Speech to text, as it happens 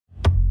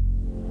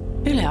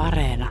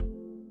Areena.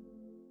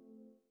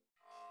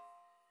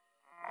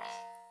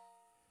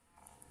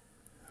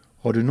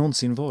 Har du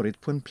någonsin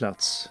varit på en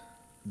plats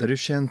där du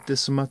känt det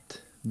som att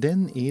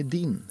den är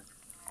din?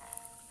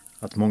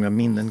 Att många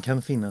minnen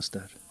kan finnas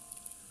där.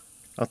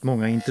 Att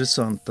många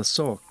intressanta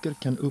saker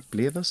kan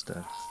upplevas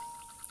där.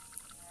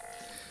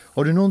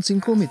 Har du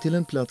någonsin kommit till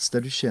en plats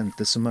där du känt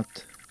det som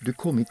att du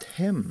kommit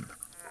hem?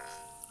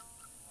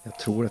 Jag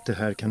tror att det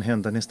här kan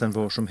hända nästan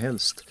var som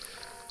helst.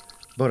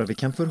 Bara vi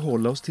kan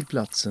förhålla oss till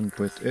platsen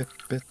på ett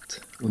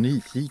öppet och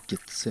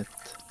nyfiket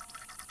sätt.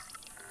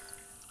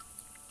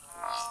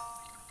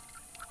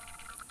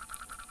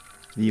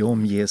 Vi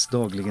omges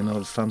dagligen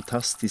av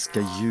fantastiska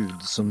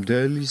ljud som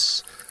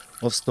döljs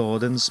av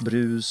stadens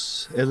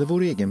brus eller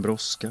vår egen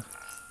brådska.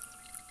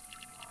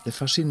 Det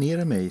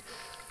fascinerar mig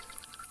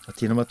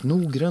att genom att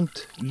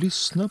noggrant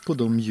lyssna på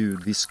de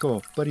ljud vi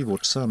skapar i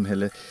vårt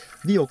samhälle,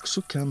 vi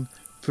också kan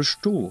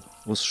förstå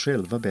oss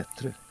själva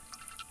bättre.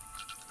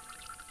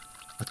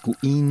 Att gå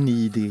in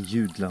i det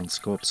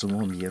ljudlandskap som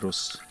omger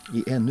oss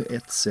är ännu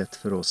ett sätt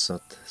för oss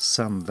att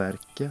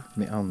samverka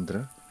med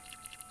andra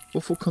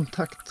och få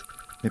kontakt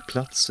med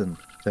platsen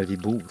där vi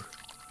bor.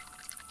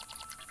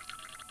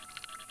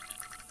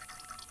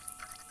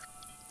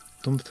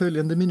 De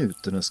följande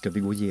minuterna ska vi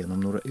gå igenom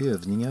några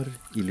övningar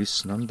i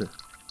lyssnande.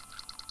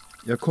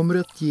 Jag kommer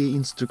att ge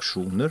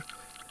instruktioner,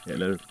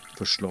 eller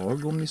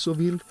förslag om ni så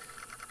vill.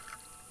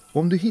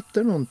 Om du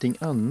hittar någonting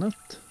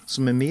annat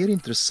som är mer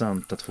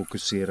intressant att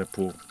fokusera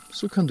på,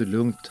 så kan du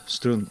lugnt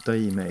strunta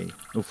i mig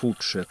och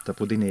fortsätta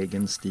på din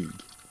egen stig.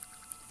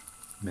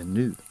 Men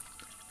nu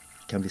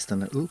kan vi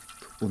stanna upp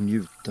och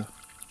njuta.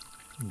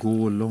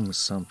 Gå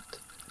långsamt,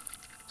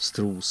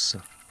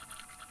 strosa,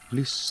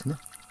 lyssna.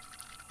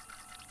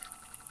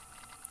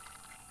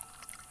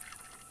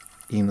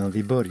 Innan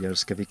vi börjar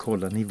ska vi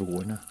kolla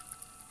nivåerna.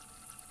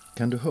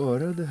 Kan du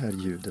höra det här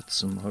ljudet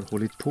som har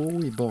hållit på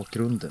i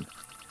bakgrunden?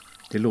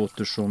 Det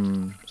låter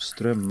som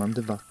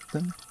strömmande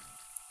vatten.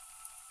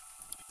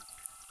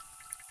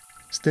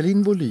 Ställ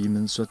in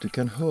volymen så att du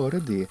kan höra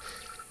det,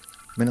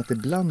 men att det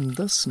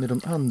blandas med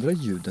de andra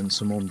ljuden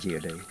som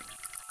omger dig.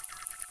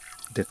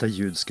 Detta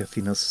ljud ska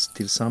finnas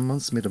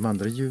tillsammans med de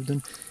andra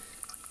ljuden,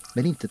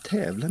 men inte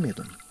tävla med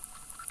dem.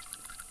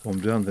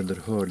 Om du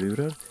använder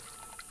hörlurar,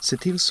 se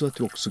till så att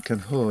du också kan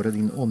höra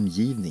din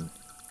omgivning,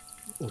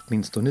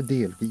 åtminstone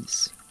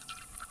delvis.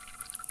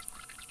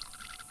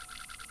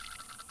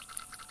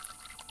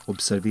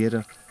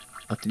 Observera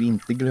att du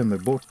inte glömmer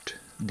bort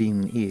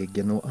din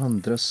egen och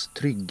andras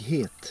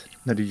trygghet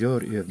när du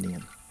gör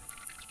övningen.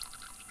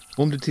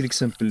 Om du till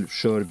exempel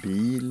kör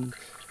bil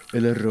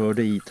eller rör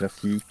dig i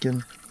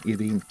trafiken är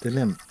det inte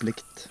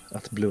lämpligt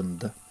att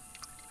blunda.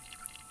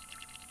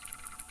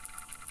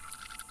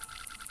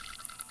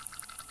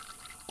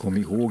 Kom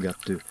ihåg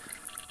att du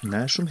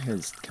när som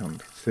helst kan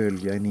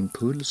följa en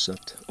impuls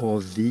att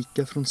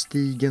avvika från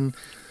stigen,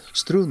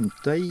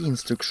 strunta i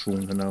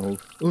instruktionerna och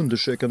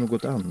undersöka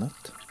något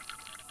annat.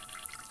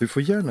 Du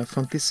får gärna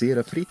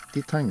fantisera fritt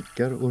i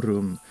tankar och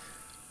rum,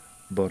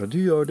 bara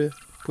du gör det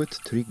på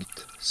ett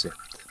tryggt sätt.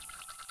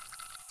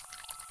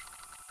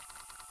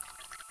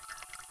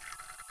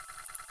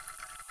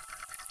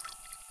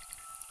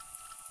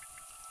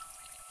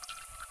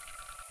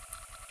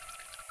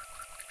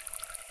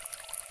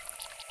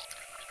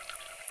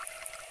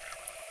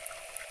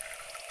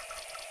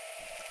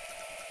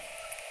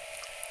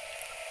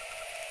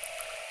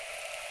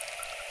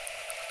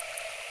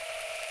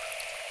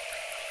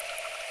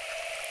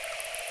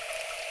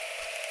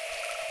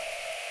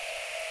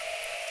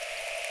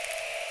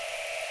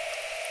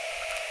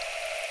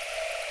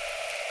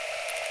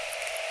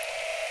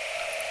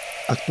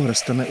 Att bara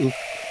stanna upp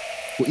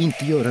och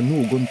inte göra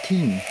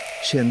någonting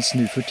känns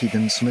nu för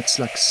tiden som ett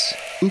slags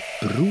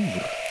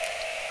uppror.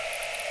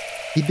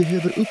 Vi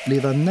behöver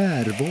uppleva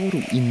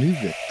närvaro i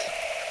nuet.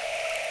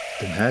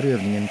 Den här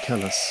övningen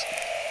kallas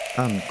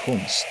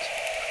ankomst.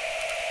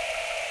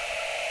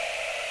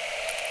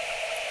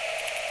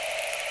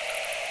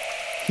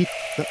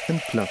 Hitta en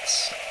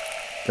plats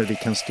där vi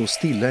kan stå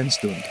stilla en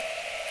stund.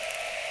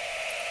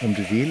 Om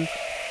du vill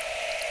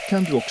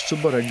kan du också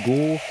bara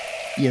gå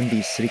i en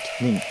viss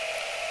riktning.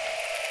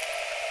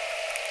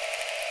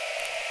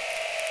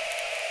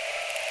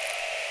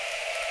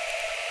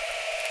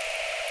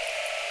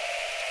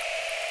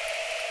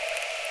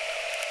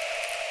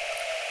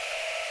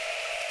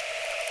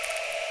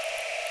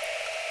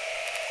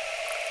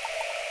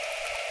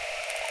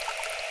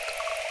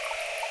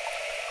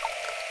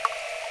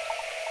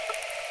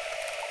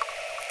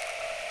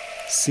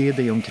 Se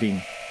dig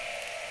omkring.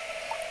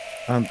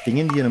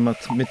 Antingen genom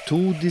att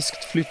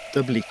metodiskt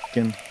flytta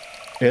blicken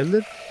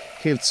eller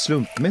helt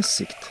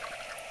slumpmässigt.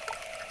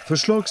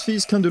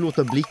 Förslagsvis kan du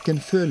låta blicken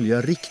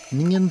följa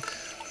riktningen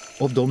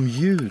av de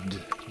ljud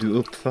du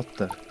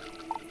uppfattar.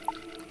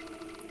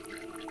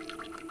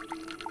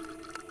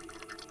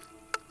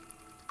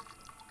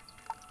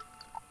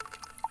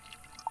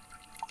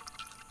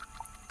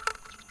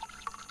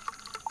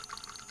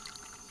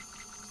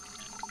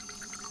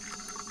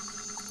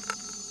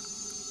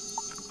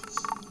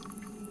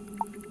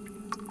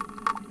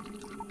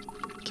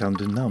 kan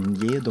du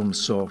namnge de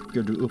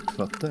saker du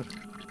uppfattar.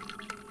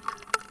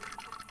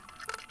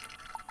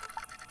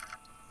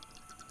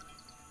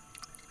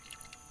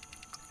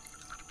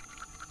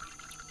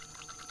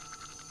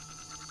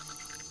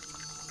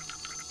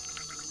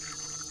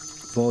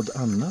 Vad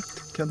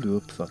annat kan du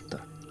uppfatta?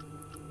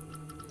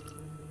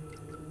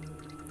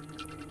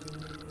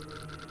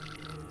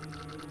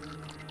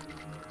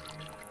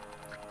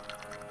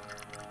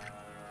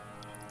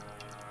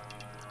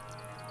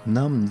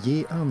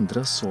 Namnge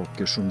andra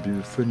saker som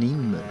du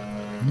förnimmer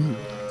nu.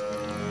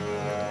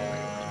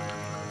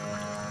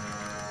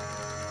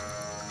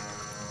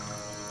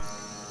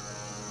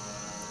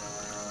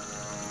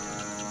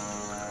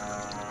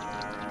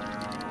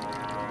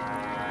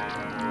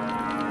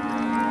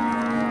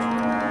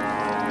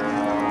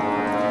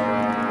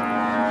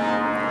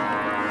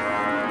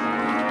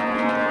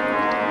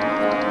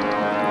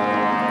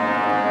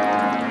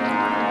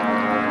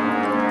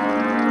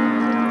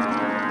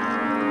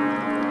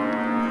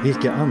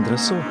 Vilka andra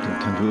saker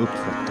kan du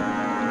uppfatta?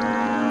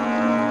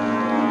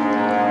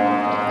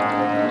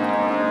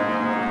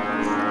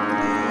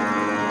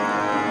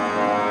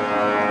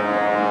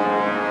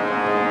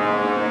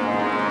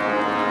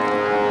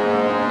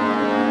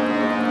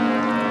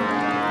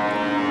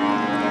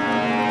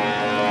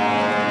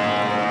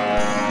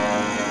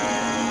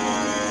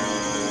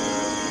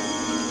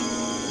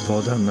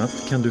 Vad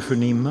annat kan du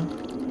förnimma?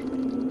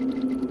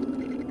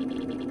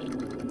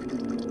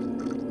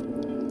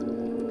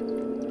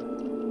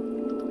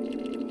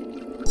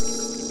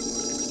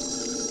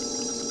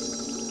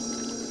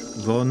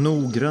 Var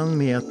noggrann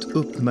med att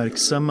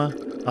uppmärksamma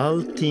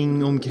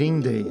allting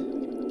omkring dig.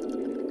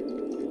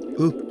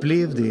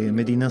 Upplev det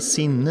med dina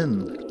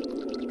sinnen.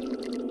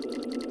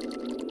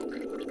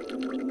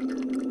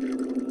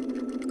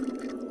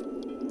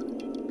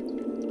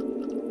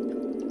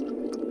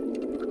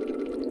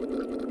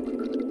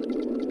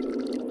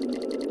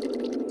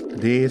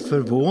 Det är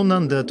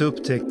förvånande att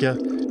upptäcka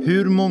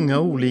hur många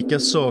olika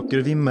saker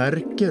vi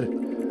märker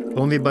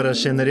om vi bara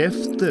känner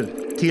efter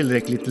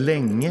tillräckligt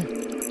länge.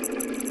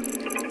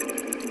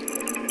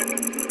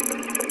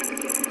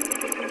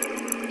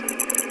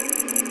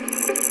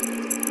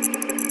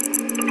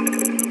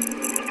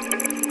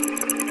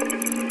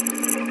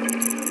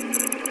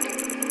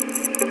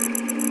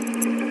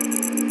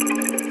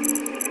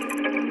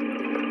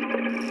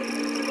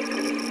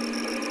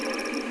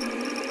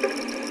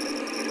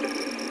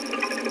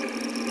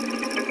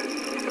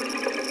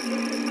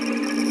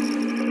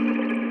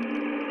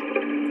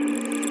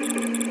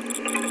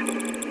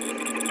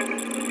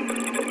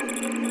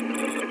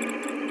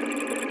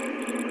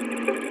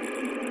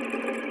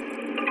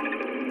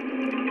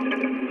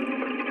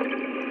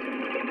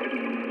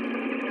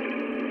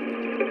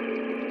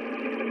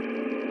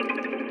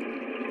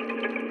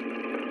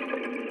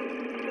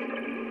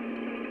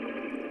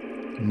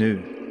 Nu,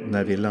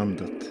 när vi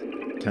landat,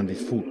 kan vi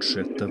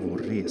fortsätta vår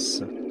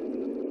resa.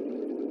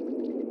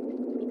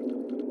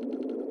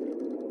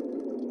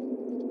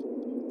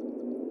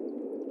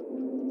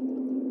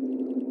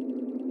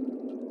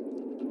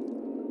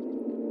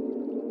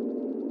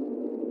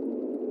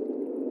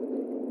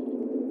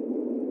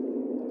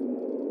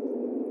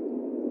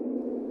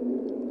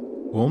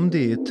 Om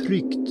det är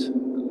tryggt,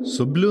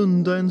 så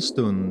blunda en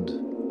stund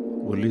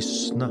och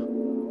lyssna.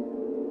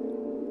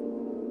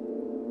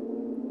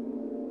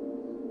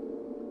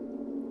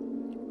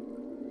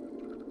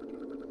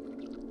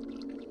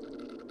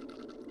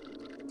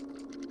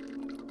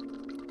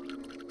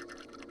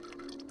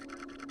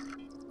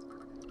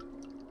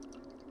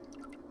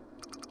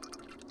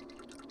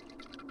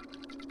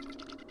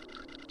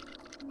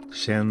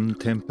 Känn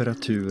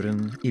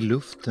temperaturen i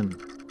luften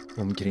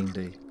omkring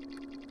dig.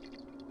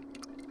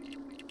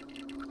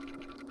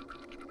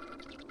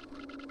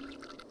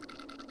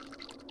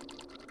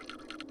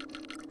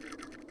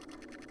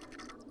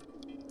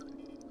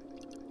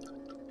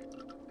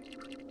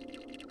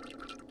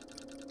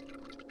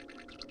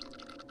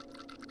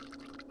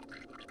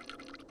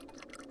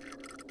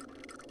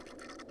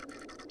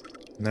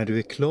 När du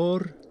är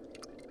klar,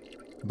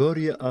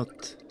 börja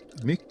att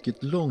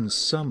mycket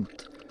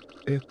långsamt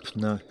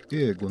öppna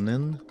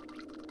ögonen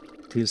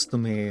tills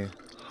de är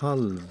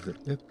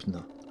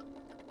halvöppna.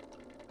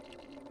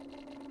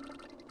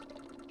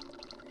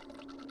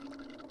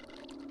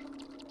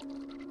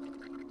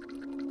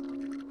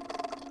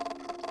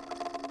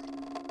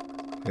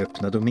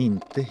 Öppna dem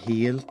inte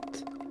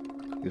helt,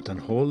 utan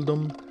håll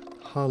dem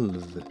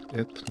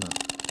halvöppna.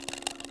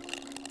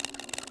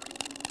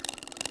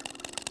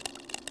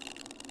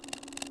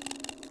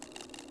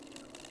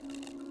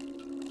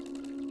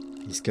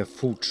 Vi ska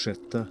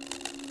fortsätta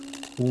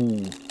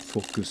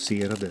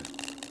ofokuserade.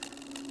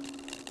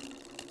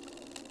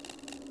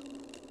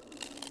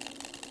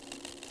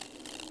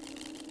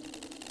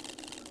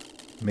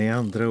 Med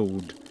andra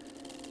ord,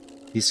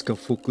 vi ska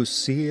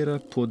fokusera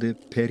på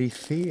det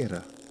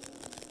perifera,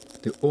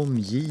 det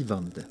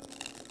omgivande.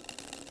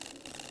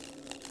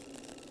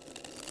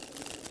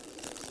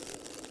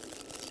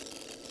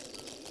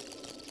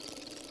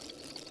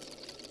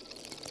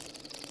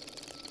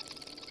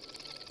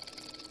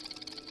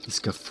 Vi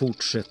ska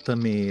fortsätta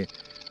med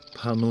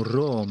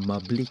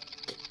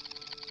panoramablick.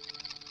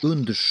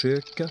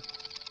 Undersöka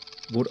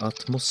vår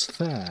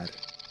atmosfär.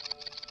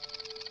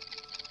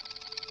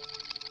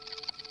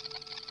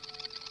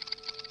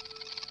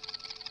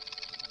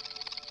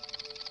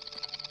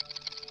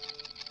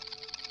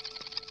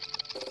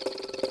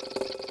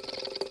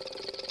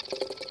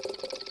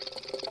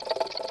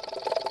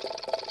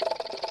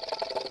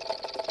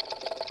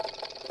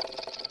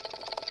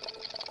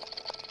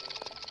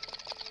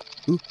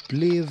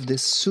 Upplev det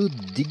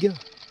suddiga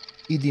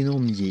i din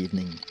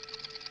omgivning.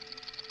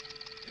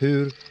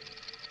 Hur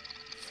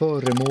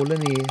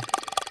föremålen är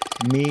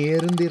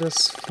mer än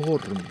deras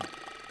form.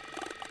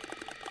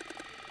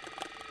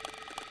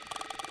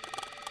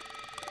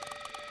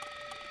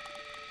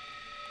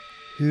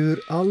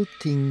 Hur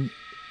allting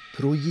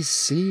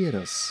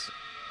projiceras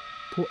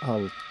på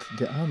allt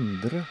det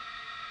andra.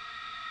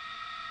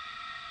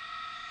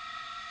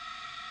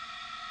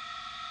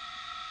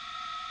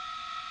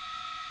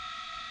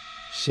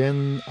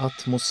 Känn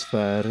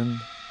atmosfären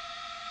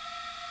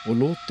och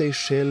låt dig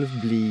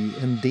själv bli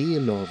en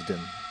del av den.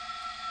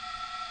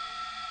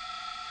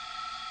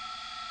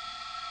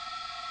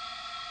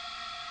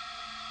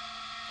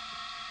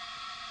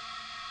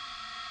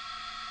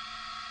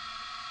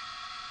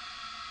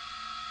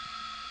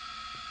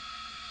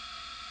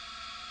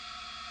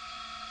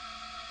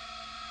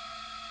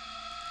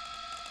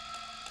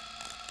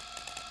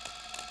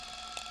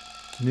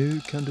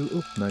 Nu kan du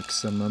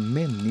uppmärksamma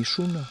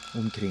människorna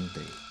omkring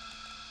dig.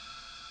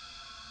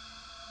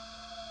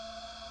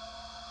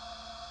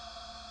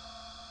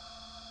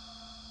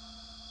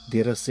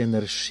 Deras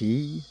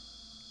energi,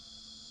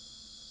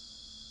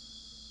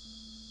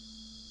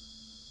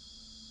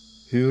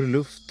 hur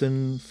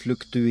luften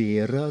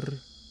fluktuerar,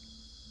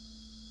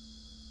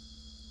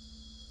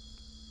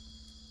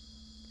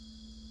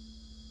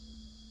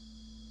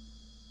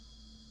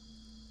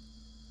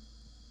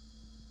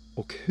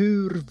 och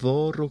hur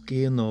var och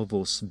en av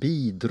oss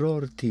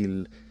bidrar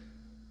till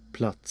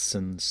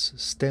platsens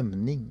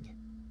stämning.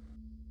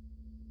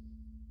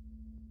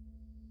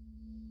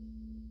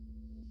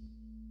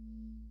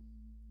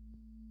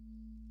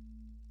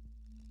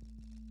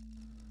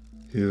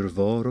 Hur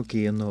var och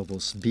en av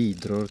oss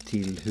bidrar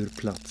till hur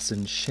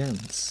platsen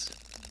känns.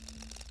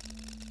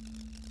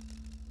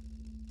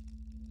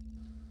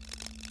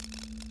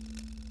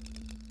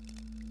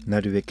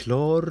 När du är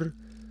klar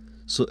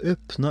så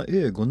öppna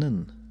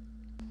ögonen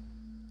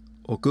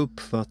och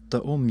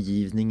uppfatta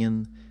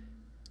omgivningen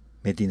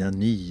med dina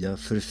nya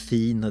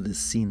förfinade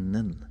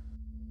sinnen.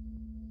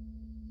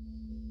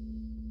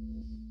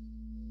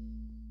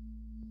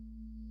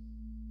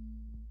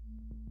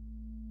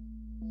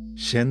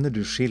 Känner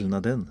du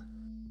skillnaden?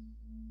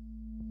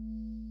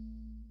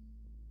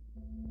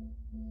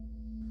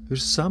 Hur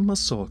samma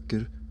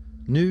saker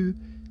nu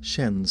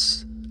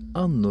känns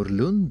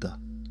annorlunda?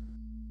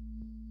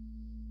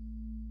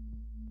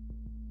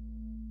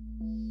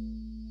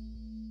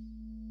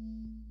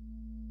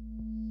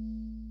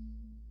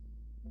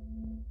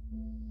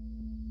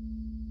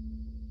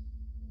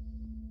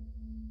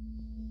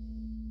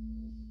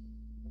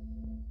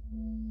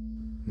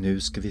 Nu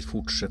ska vi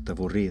fortsätta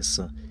vår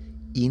resa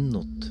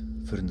inåt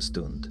för en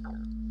stund.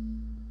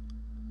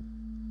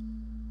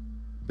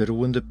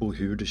 Beroende på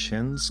hur det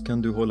känns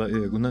kan du hålla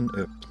ögonen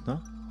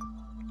öppna,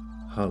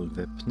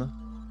 halvöppna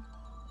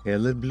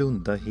eller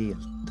blunda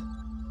helt.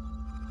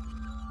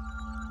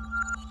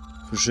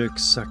 Försök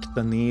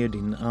sakta ner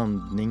din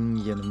andning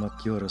genom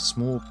att göra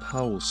små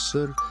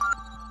pauser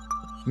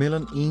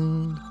mellan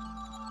in-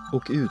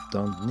 och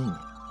utandning.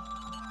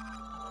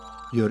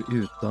 Gör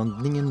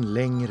utandningen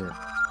längre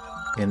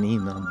än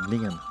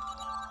inandningen.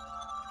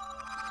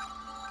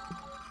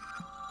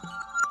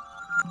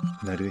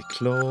 När du är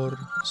klar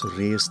så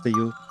res dig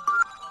upp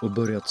och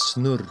börja att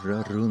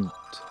snurra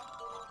runt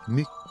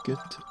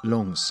mycket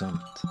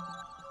långsamt.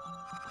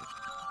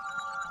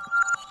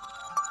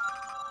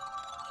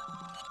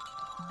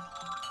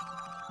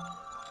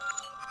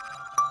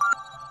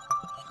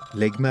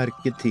 Lägg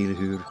märke till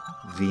hur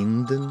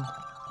vinden,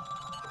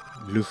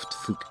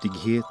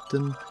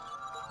 luftfuktigheten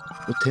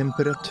och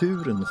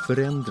temperaturen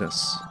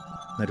förändras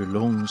när du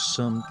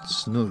långsamt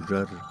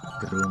snurrar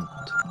runt.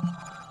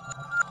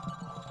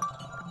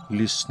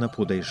 Lyssna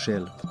på dig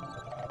själv.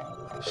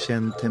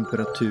 Känn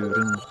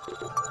temperaturen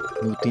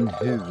mot din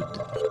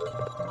hud.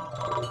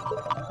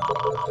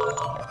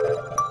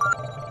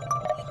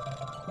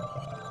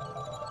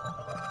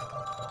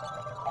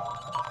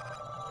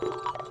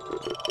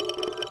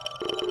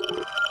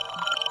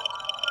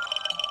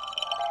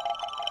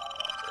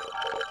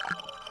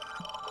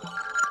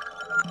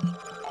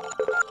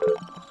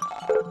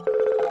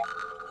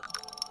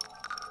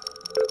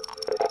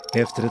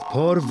 Efter ett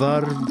par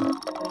varv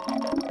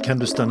kan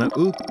du stanna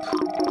upp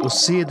och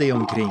se dig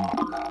omkring.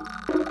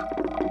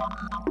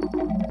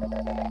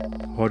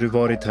 Har du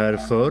varit här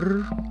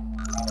förr?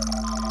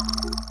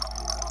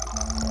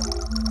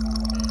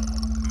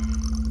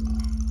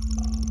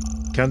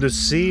 Kan du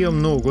se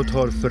om något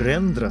har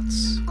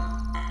förändrats?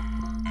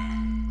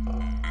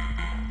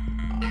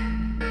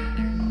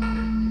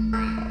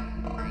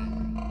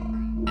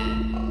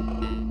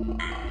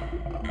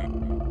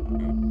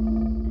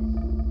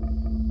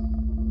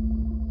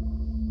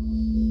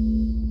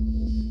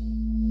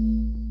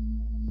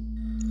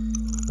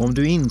 Om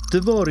du inte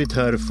varit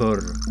här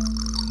förr,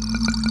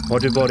 har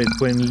du varit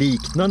på en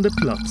liknande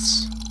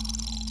plats?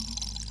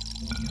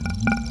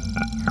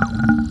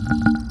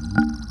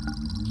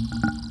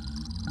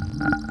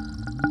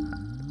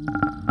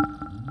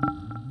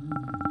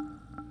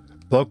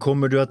 Vad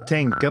kommer du att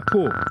tänka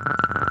på?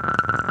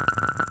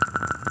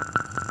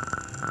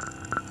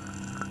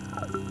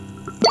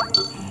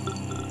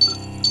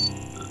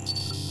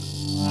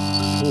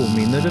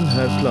 Påminner den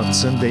här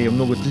platsen dig om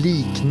något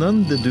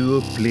liknande du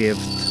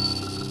upplevt?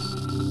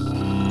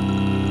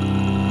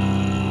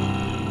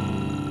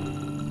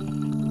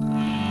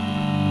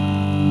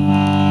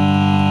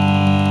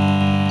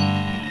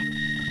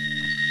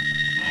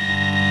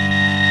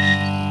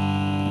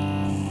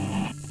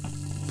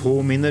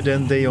 Påminner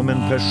den dig om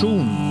en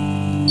person?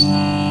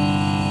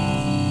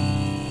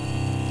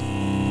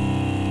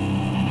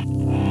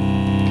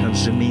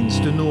 Kanske minns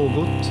du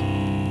något?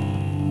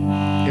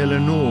 Eller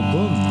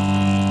någon?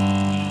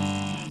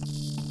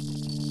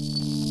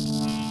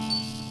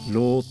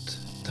 Låt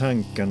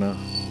tankarna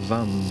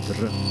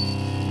vandra.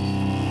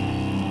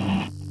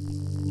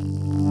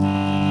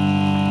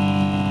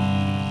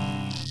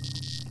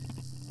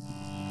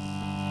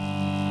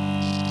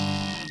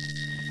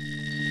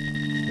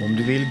 Om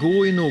du vill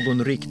gå i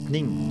någon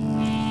riktning,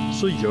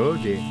 så gör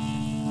det.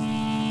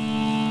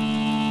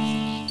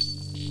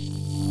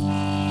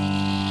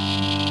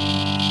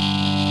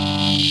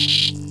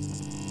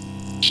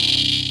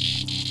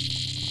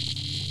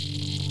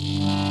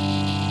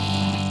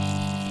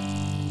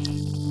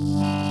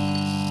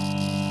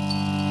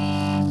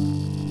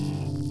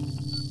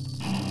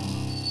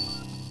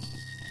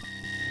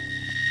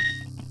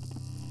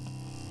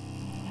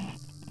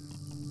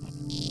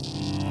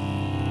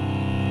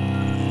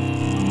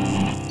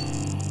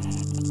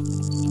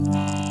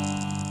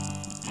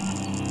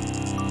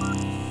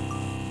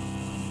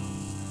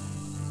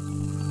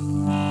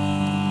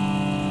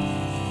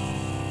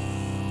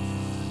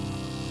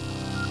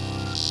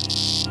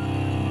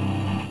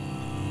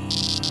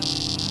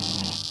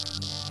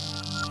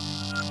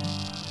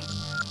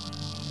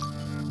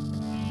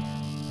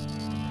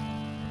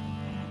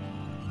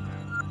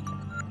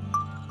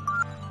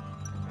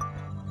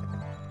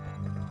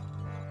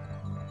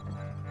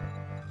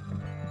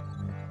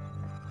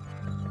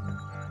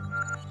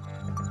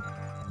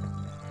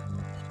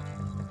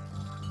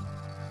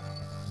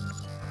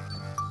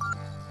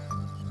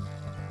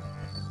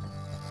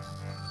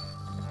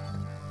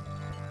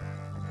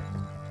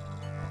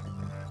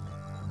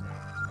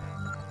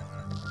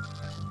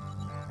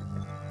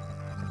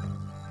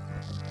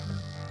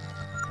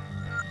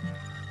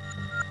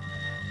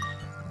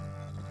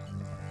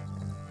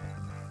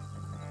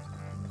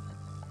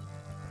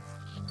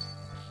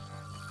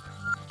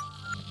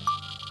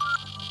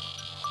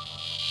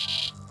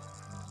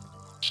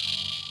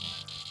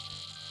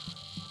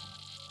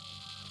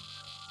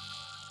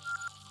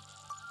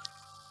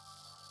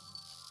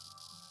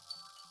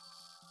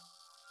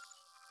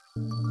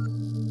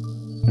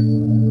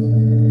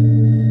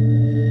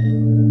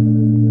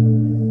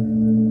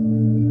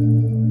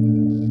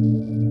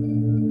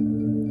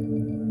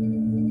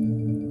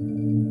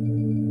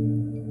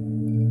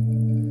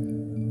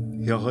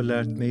 Jag har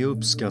lärt mig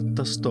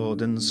uppskatta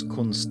stadens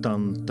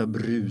konstanta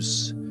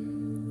brus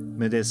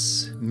med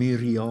dess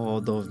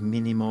myriad av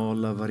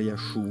minimala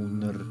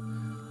variationer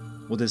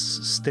och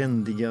dess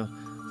ständiga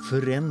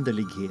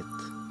föränderlighet.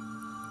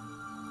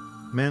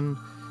 Men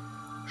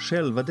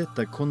själva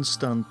detta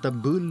konstanta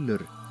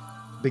buller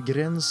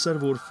begränsar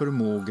vår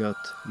förmåga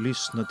att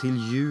lyssna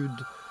till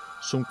ljud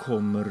som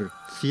kommer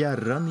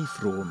fjärran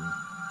ifrån.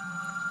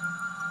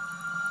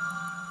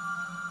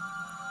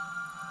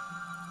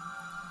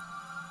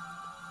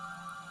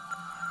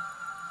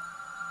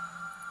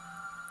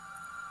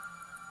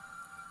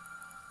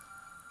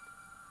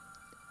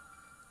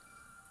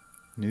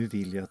 Nu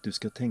vill jag att du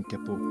ska tänka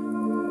på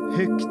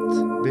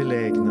högt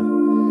belägna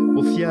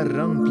och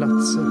fjärran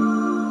platser.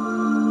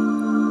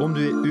 Om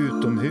du är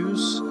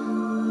utomhus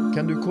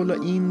kan du kolla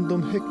in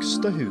de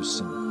högsta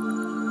husen.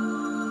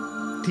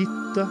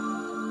 Titta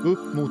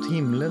upp mot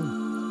himlen.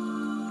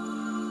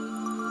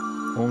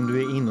 Om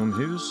du är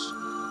inomhus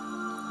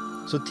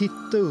så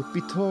titta upp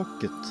i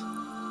taket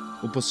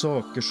och på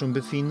saker som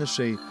befinner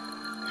sig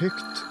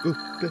högt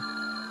uppe.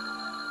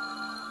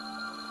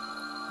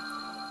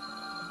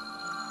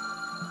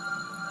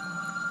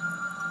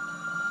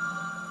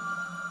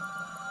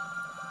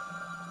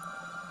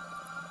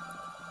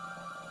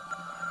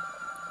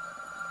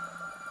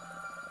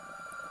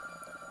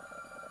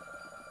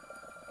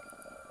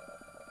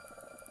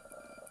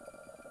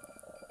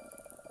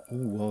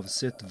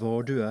 Oavsett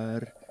var du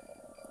är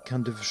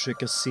kan du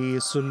försöka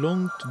se så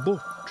långt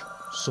bort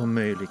som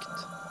möjligt.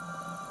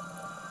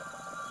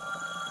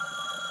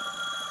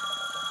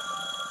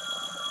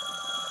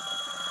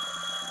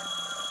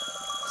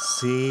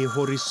 Se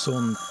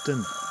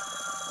horisonten.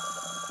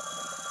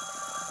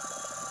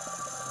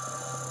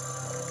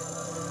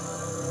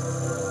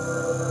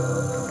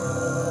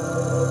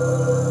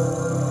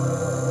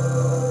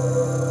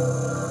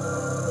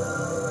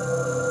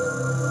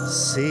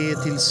 Se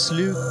till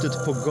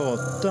slutet på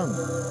gatan.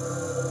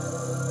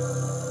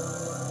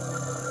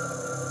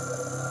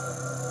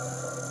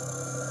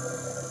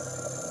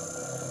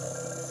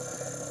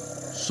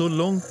 Så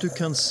långt du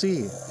kan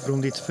se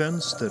från ditt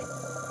fönster.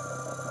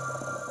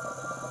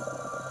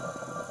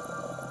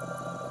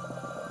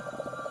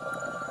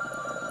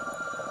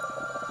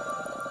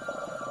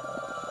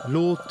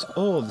 Låt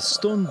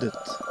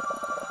avståndet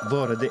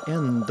vara det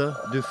enda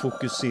du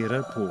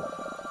fokuserar på.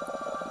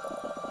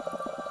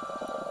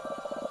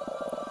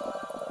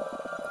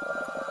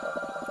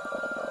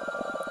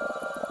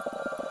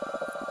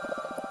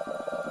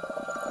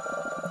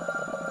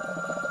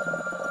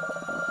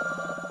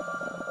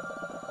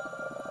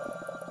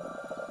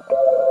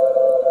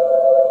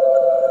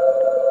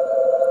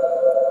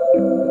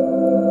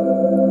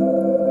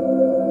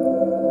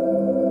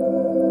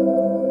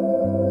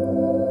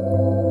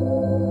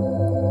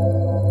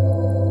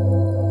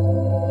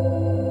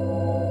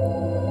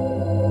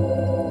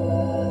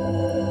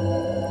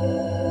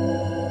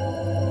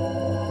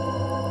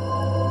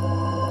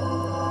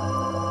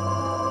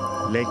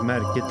 Lägg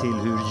märke till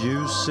hur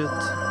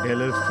ljuset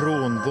eller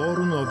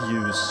frånvaron av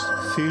ljus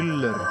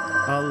fyller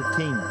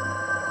allting.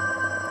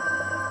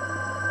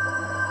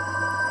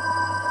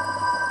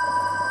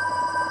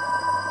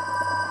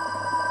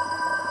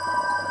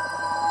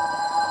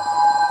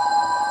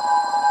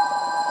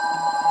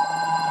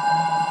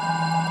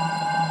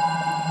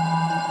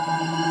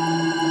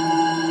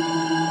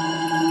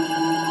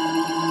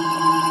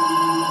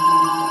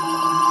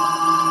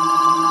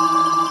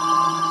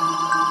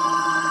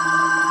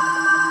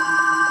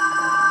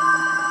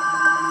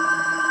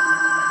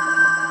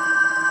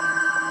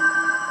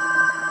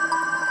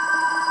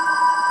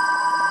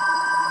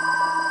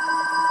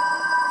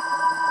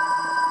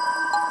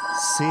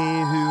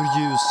 Se hur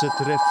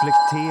ljuset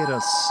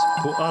reflekteras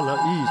på alla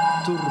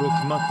ytor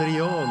och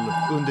material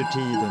under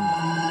tiden.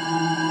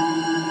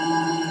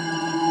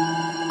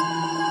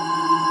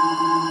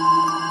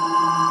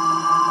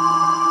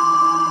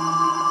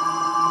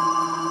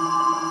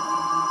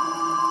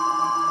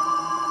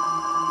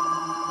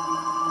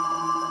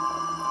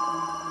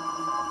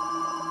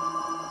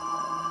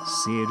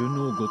 Ser du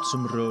något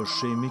som rör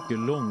sig mycket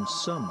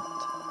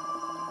långsamt?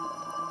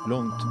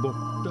 Långt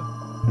borta?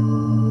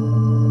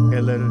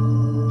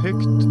 Eller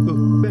högt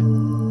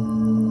uppe?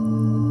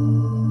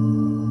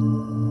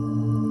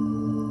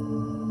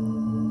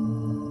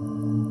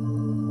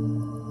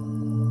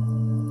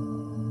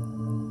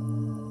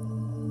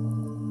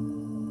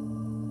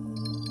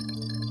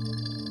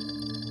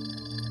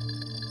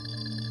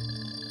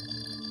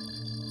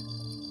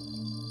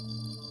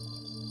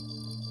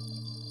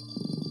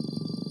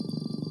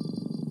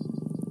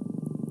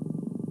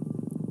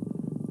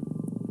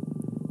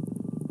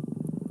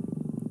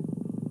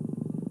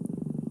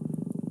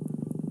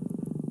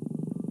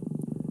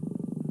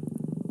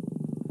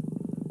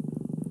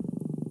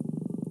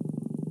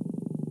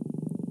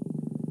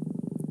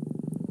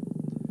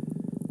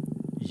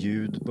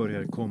 Ljud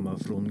börjar komma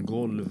från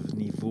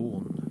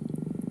golvnivån.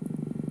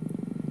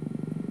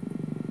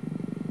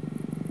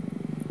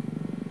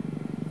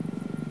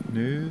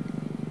 Nu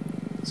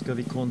ska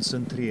vi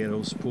koncentrera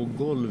oss på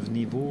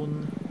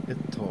golvnivån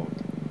ett tag.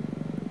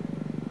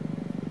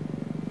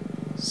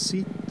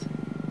 Sitt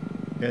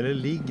eller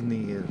ligg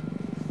ner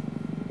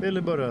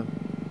eller bara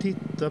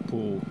titta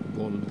på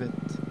golvet.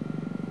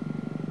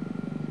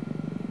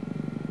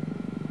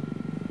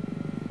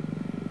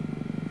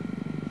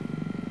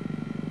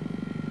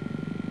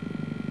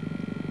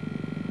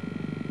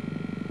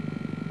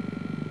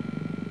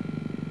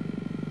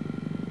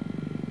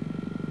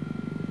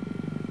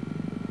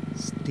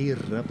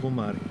 Stirra på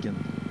marken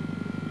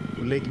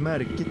och lägg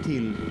märke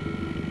till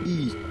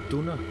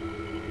ytorna.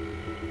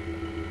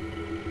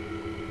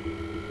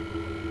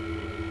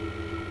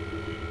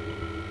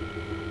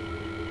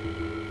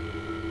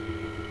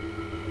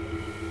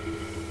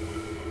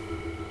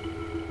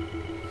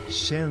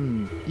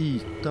 Känn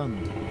ytan.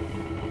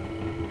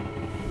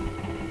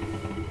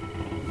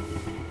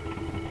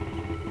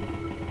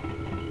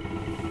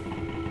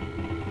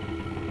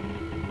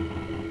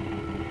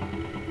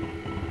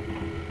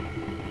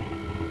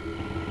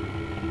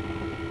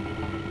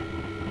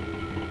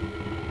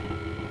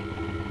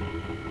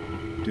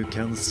 Du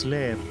kan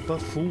släpa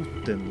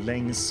foten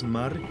längs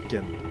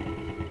marken.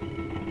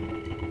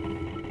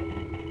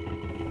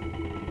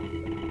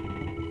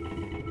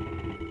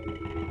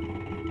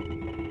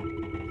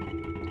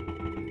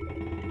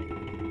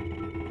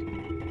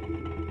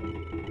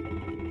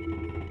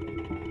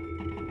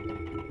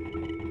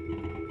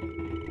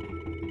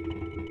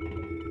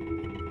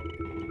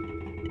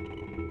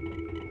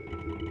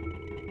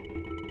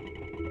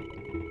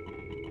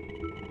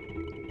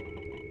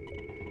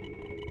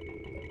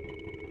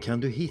 Kan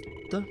du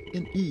hitta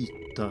en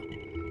yta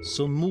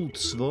som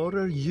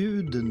motsvarar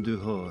ljuden du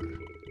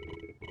hör?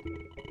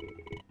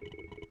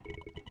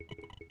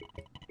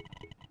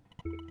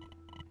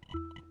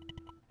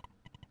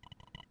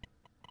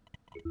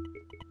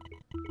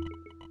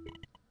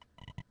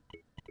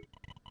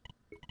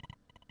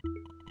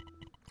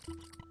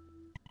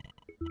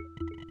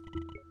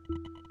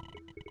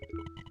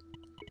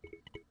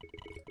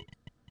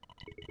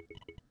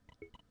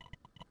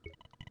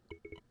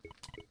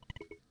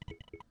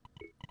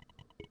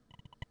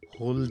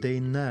 Håll dig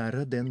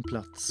nära den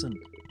platsen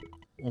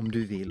om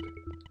du vill.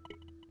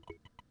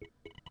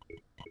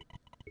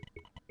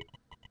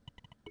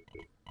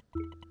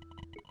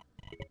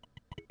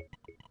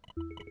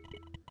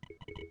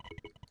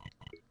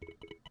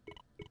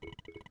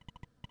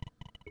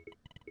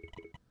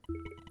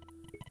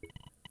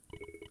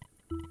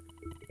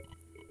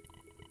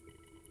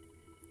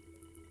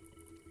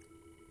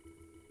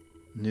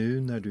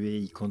 Nu när du är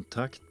i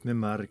kontakt med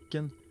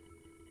marken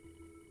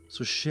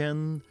så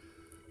känn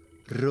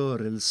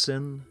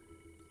rörelsen,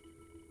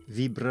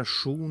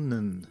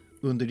 vibrationen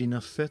under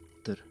dina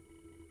fötter.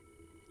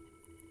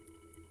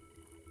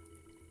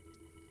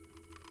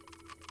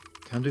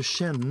 Kan du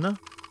känna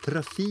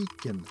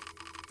trafiken,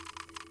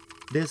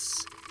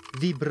 dess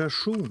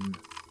vibration?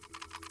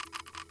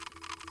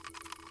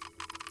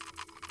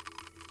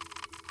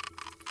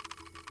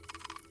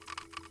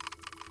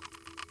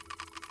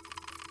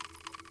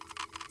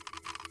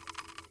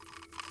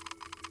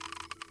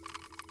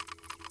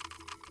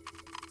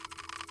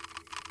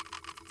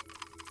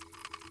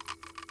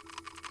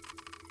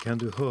 Kan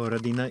du höra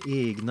dina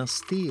egna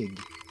steg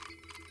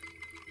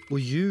och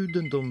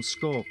ljuden de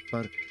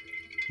skapar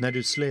när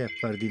du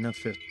släpar dina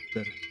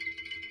fötter?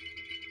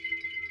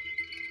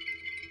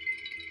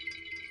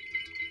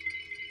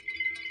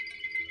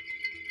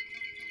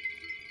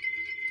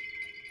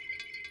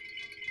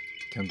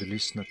 Kan du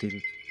lyssna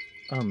till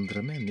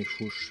andra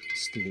människors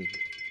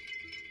steg?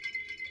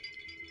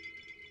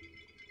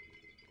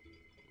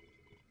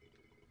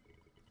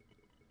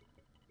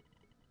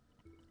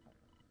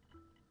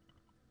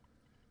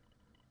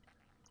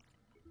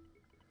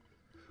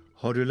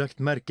 Har du lagt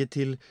märke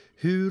till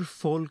hur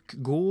folk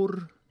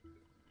går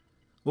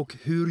och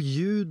hur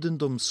ljuden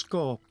de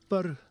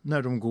skapar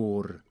när de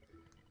går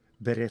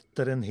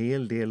berättar en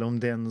hel del om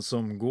den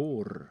som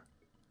går?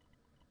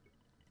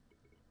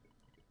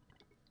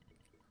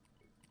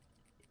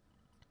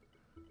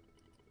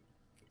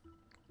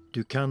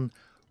 Du kan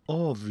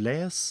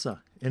avläsa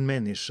en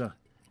människa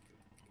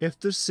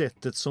efter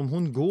sättet som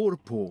hon går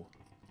på.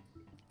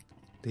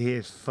 Det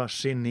är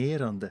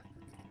fascinerande.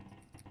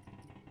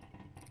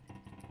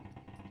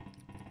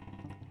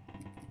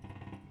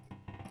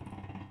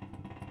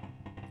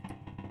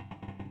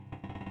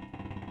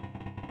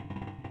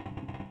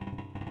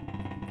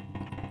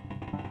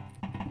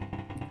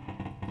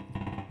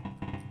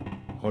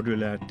 Har du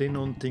lärt dig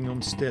någonting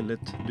om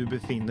stället du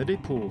befinner dig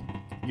på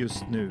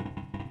just nu?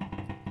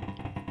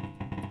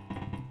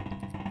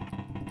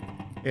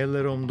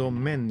 Eller om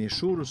de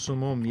människor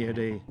som omger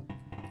dig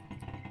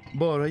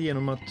bara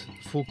genom att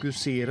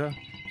fokusera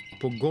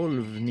på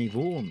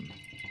golvnivån?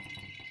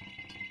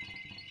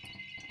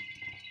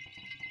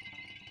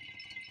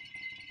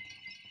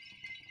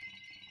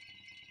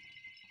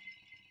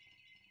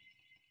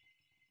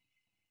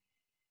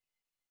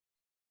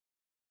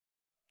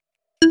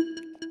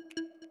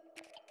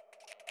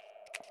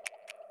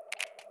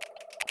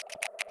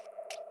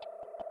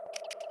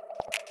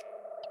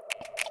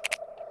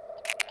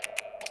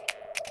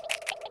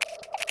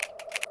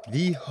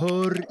 Vi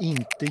hör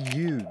inte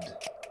ljud.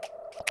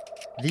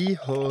 Vi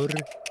hör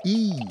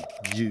i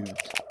ljud.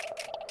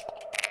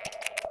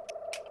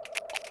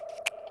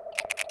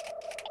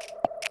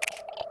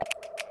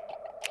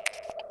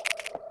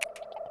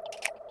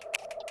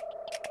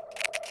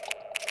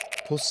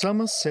 På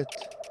samma sätt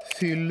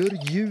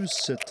fyller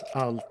ljuset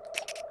allt.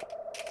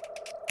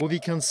 Och vi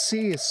kan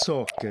se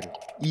saker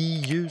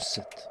i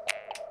ljuset.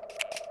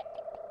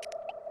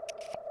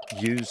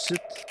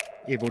 Ljuset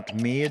är vårt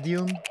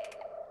medium.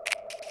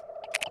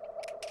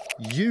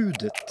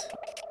 Ljudet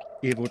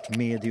är vårt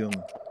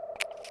medium.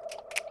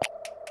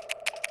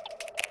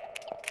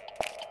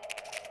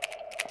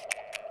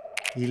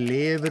 Vi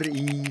lever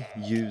i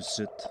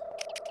ljuset.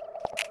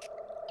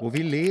 Och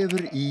vi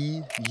lever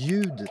i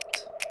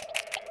ljudet.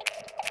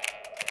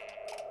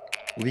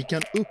 Och vi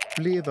kan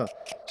uppleva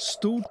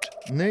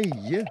stort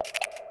nöje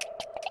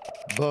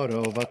bara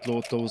av att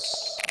låta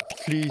oss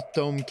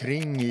flyta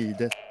omkring i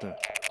detta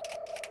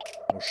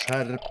och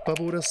skärpa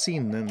våra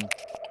sinnen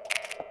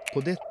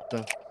på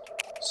detta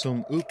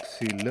som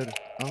uppfyller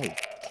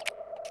allt.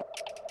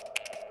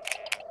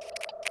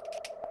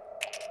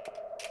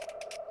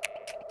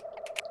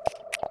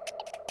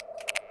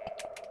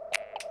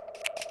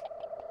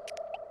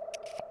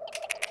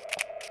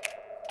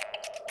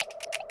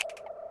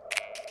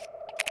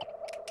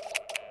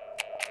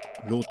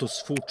 Låt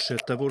oss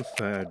fortsätta vår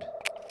färd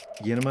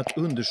genom att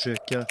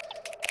undersöka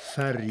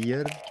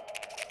färger,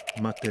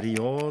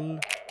 material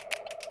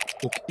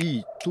och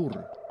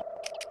ytor.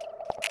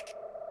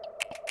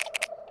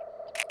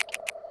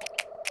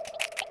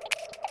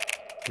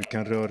 Du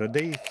kan röra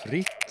dig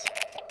fritt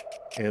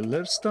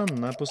eller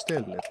stanna på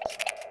stället.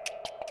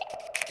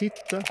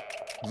 Titta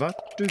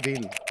vart du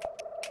vill.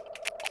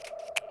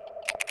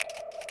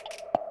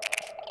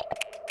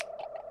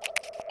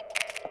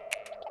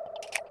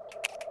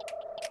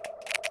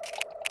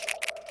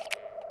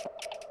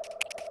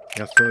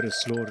 Jag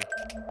föreslår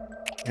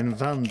en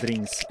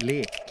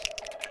vandringslek.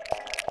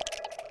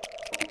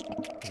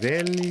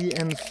 Välj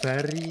en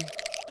färg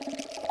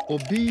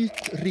och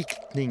byt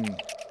riktning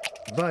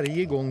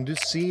varje gång du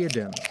ser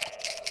den.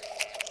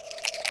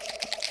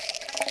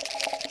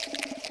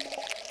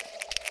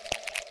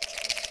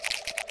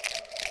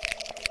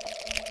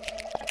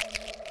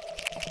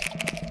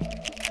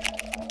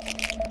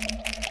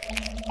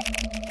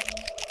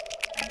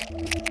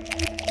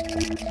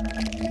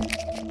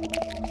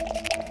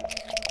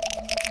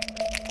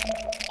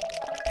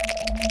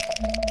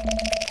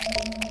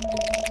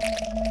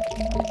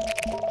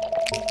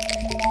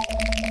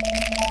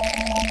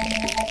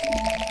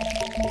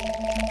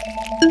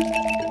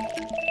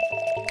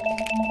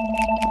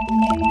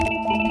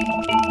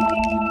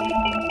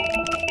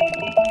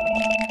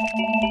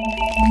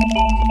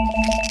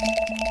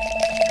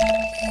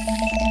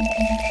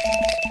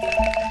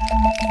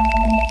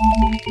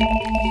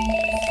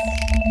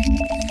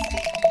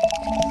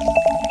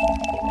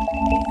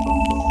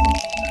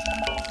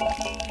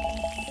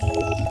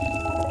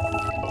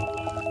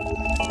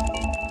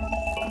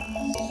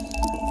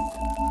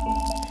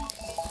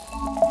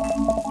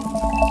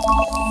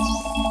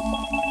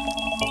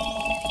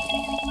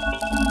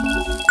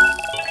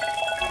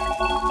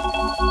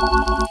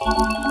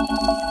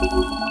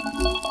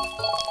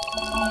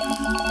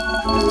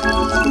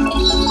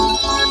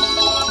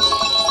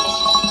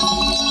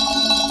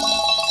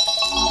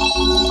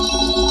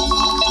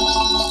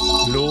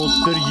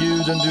 Låter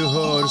ljuden du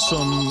hör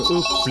som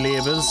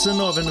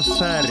upplevelsen av en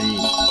färg?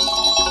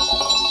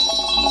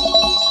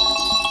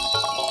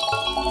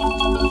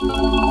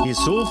 I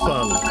så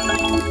fall,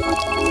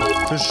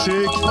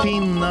 försök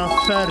finna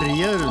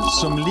färger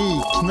som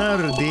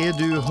liknar det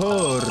du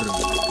hör.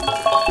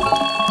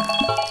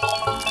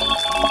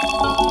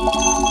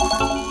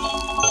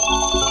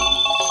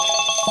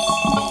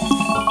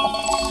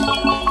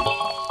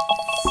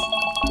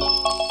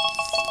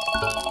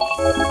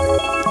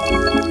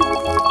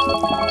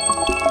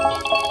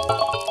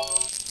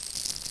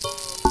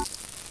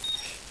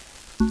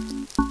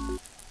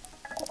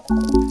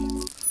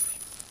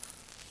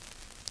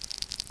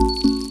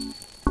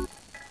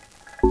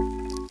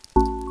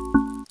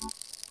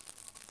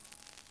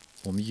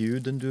 Om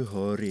ljuden du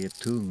hör är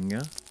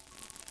tunga,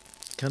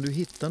 kan du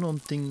hitta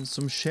någonting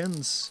som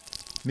känns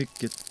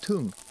mycket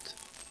tungt.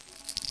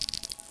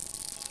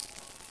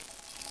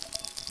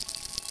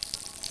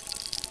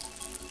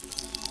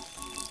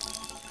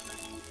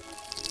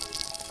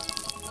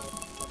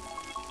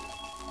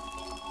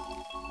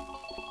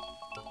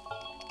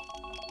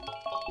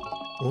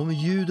 Om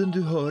ljuden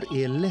du hör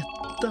är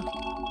lätta,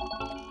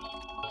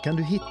 kan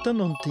du hitta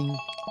någonting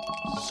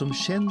som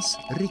känns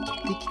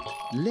riktigt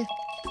lätt.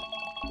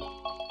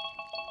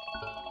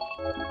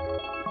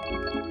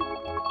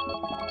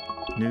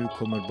 Nu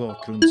kommer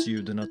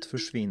bakgrundsljuden att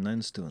försvinna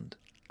en stund.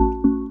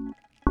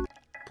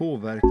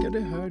 Påverkar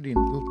det här din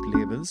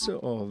upplevelse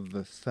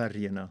av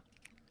färgerna,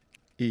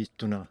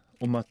 ytorna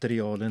och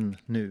materialen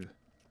nu?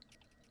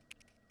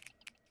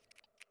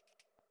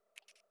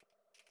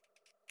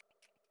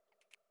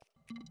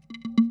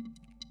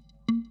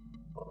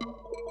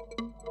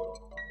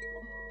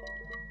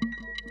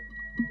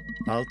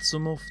 Allt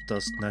som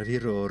oftast när vi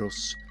rör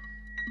oss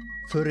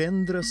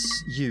förändras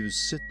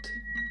ljuset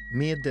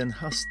med den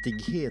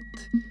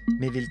hastighet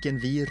med vilken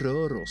vi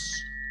rör oss.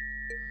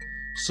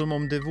 Som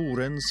om det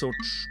vore en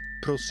sorts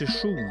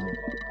procession,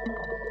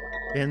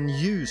 en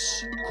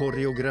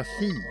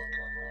ljuskoreografi.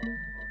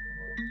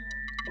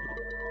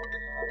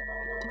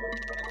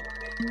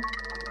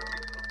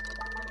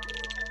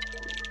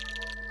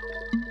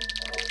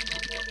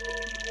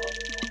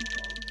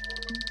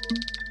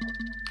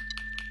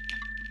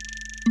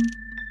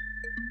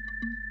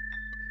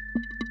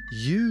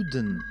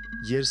 Ljuden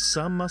ger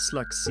samma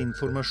slags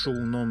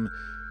information om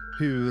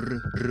hur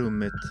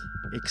rummet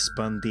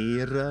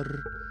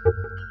expanderar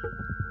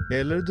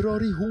eller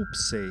drar ihop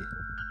sig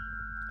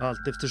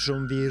allt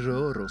eftersom vi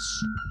rör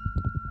oss.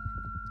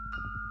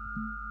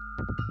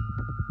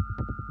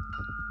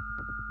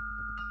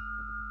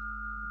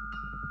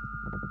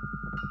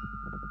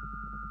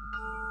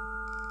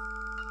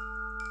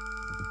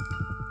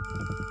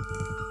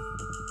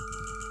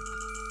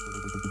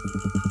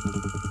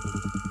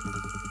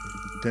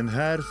 Den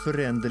här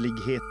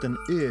föränderligheten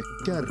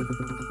ökar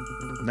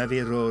när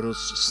vi rör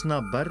oss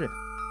snabbare.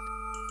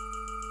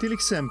 Till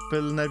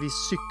exempel när vi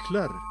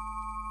cyklar.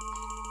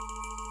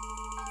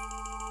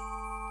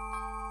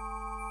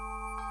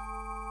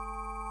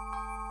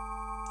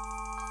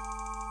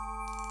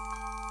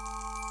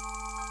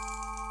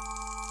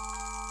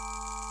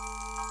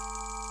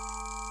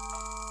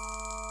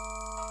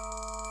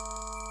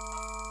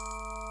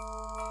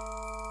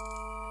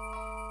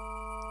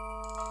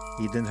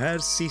 I den här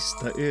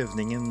sista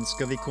övningen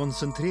ska vi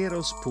koncentrera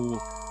oss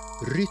på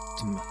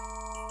rytm,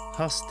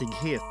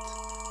 hastighet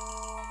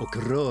och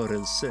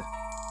rörelse.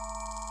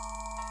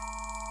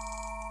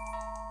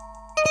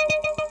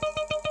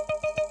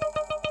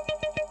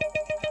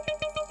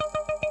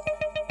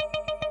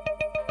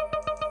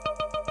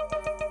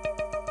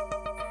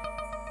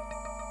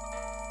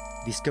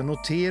 Vi ska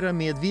notera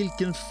med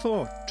vilken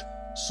fart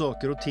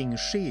saker och ting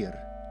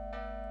sker.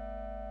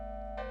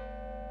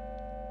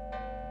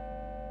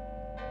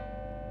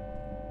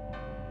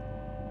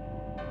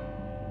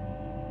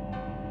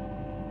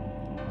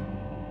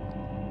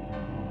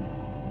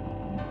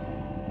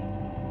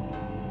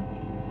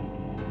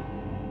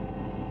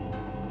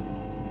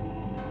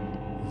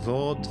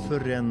 Vad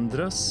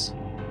förändras?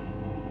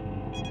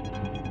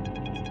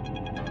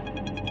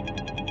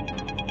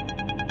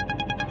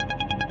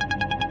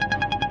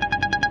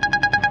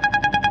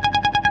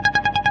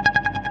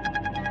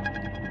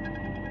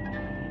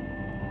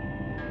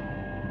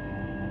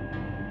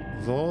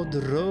 Vad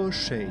rör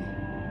sig?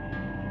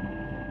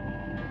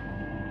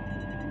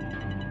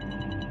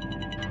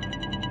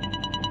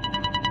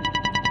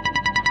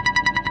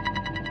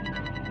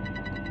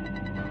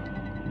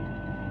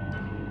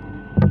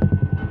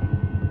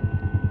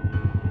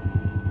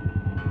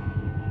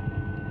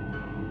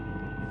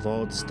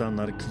 Vad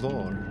stannar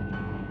kvar?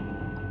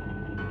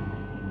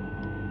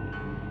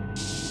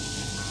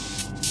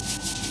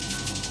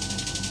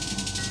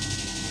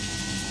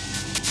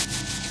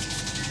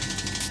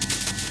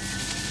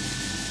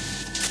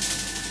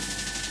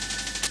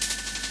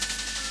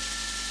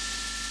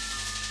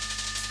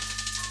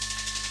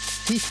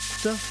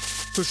 Titta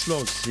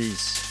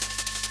förslagsvis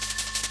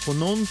på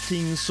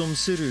någonting som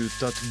ser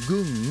ut att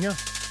gunga.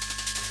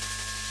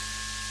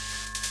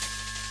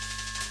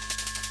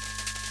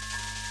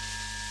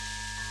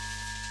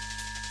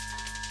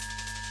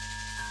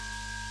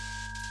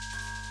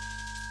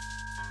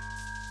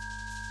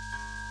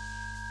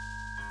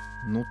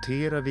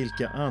 Notera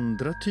vilka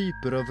andra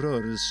typer av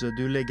rörelse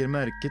du lägger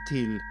märke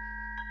till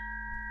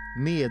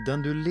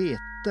medan du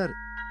letar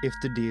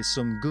efter det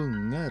som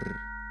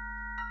gungar.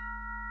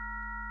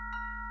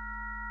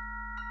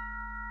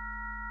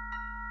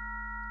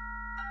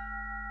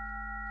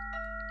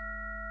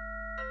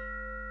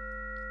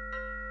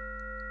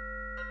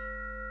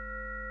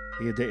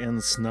 Är det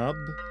en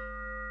snabb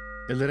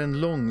eller en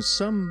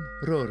långsam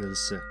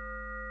rörelse?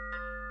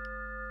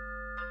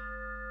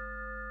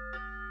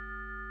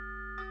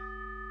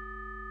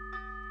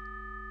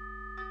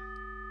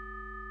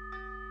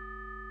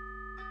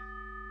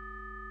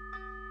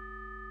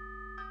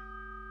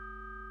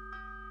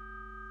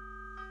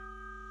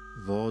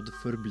 Vad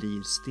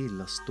förblir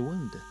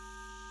stillastående?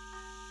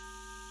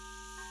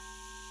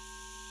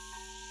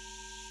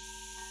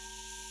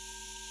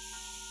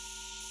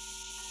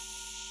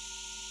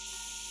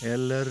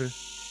 Eller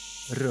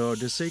rör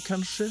det sig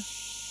kanske,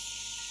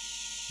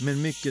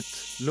 men mycket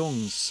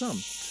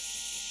långsamt?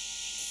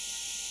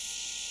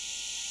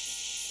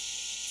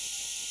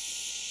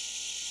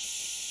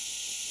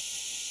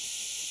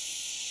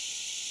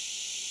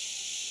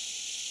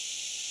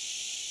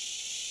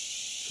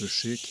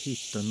 Försök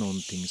hitta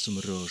någonting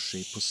som rör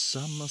sig på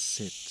samma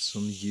sätt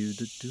som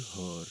ljudet du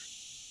hör.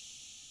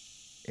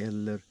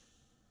 Eller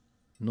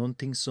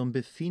någonting som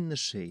befinner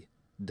sig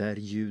där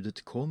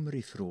ljudet kommer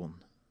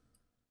ifrån.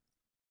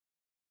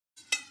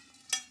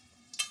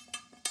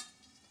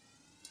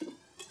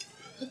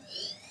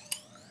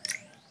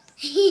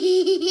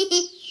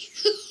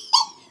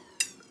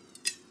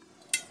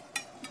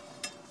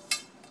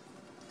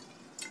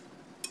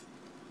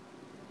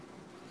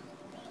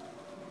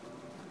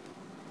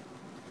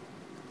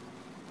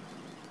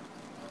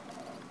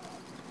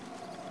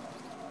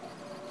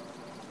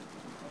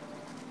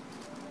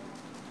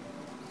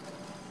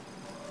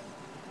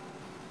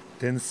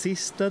 Den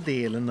sista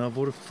delen av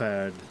vår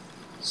färd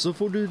så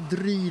får du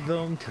driva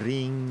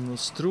omkring och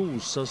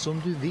strosa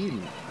som du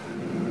vill.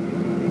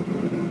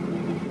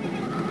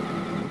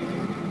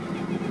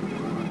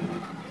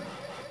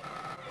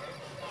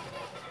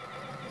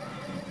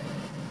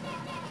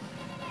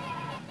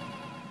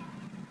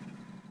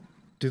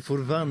 Du får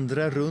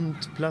vandra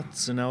runt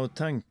platserna och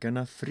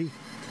tankarna fritt.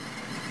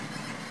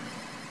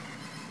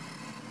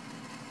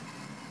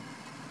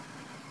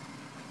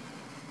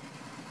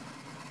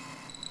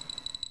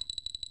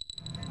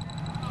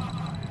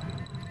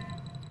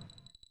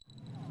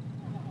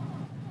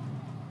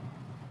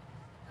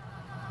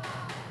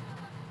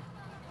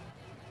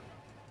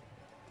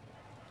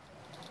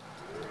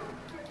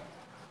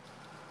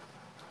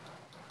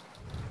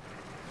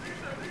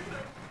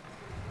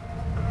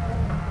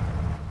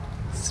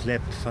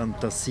 Släpp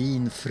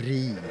fantasin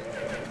fri.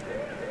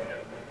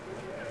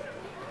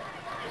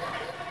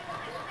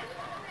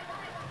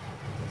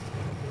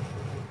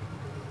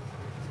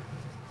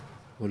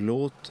 Och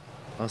låt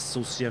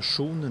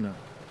associationerna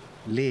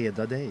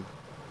leda dig.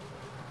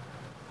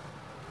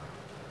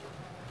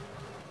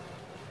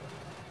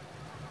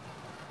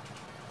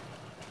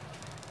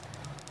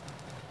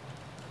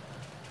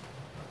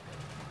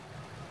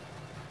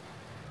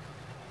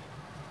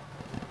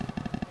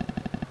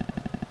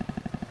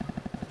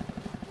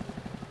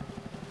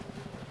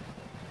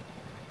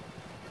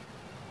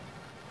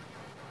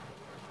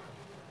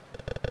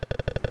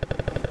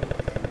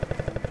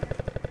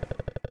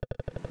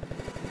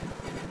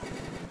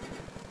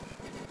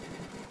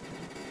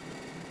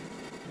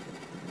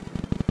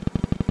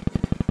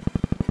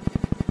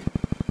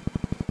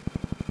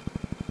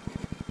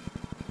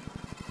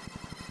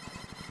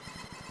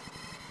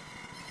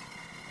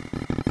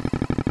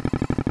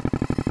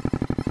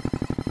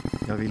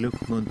 Jag vill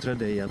uppmuntra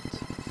dig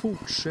att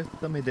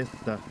fortsätta med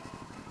detta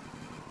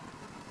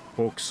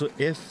också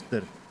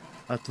efter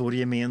att vår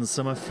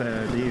gemensamma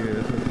färd är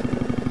över.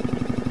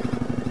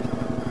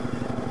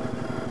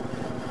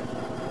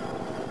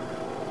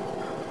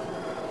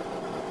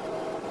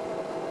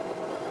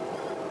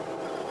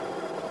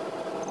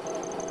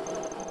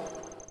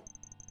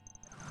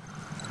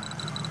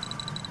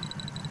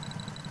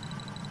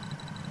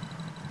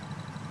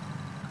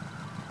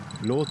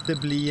 Låt det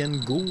bli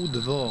en god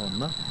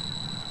vana.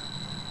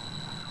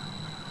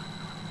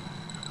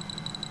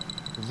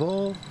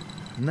 Var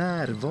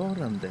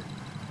närvarande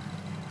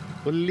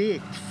och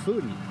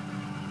lekfull.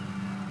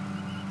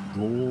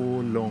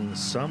 Gå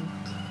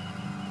långsamt.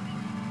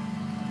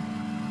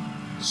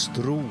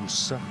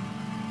 Strosa.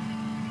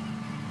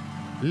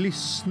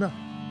 Lyssna.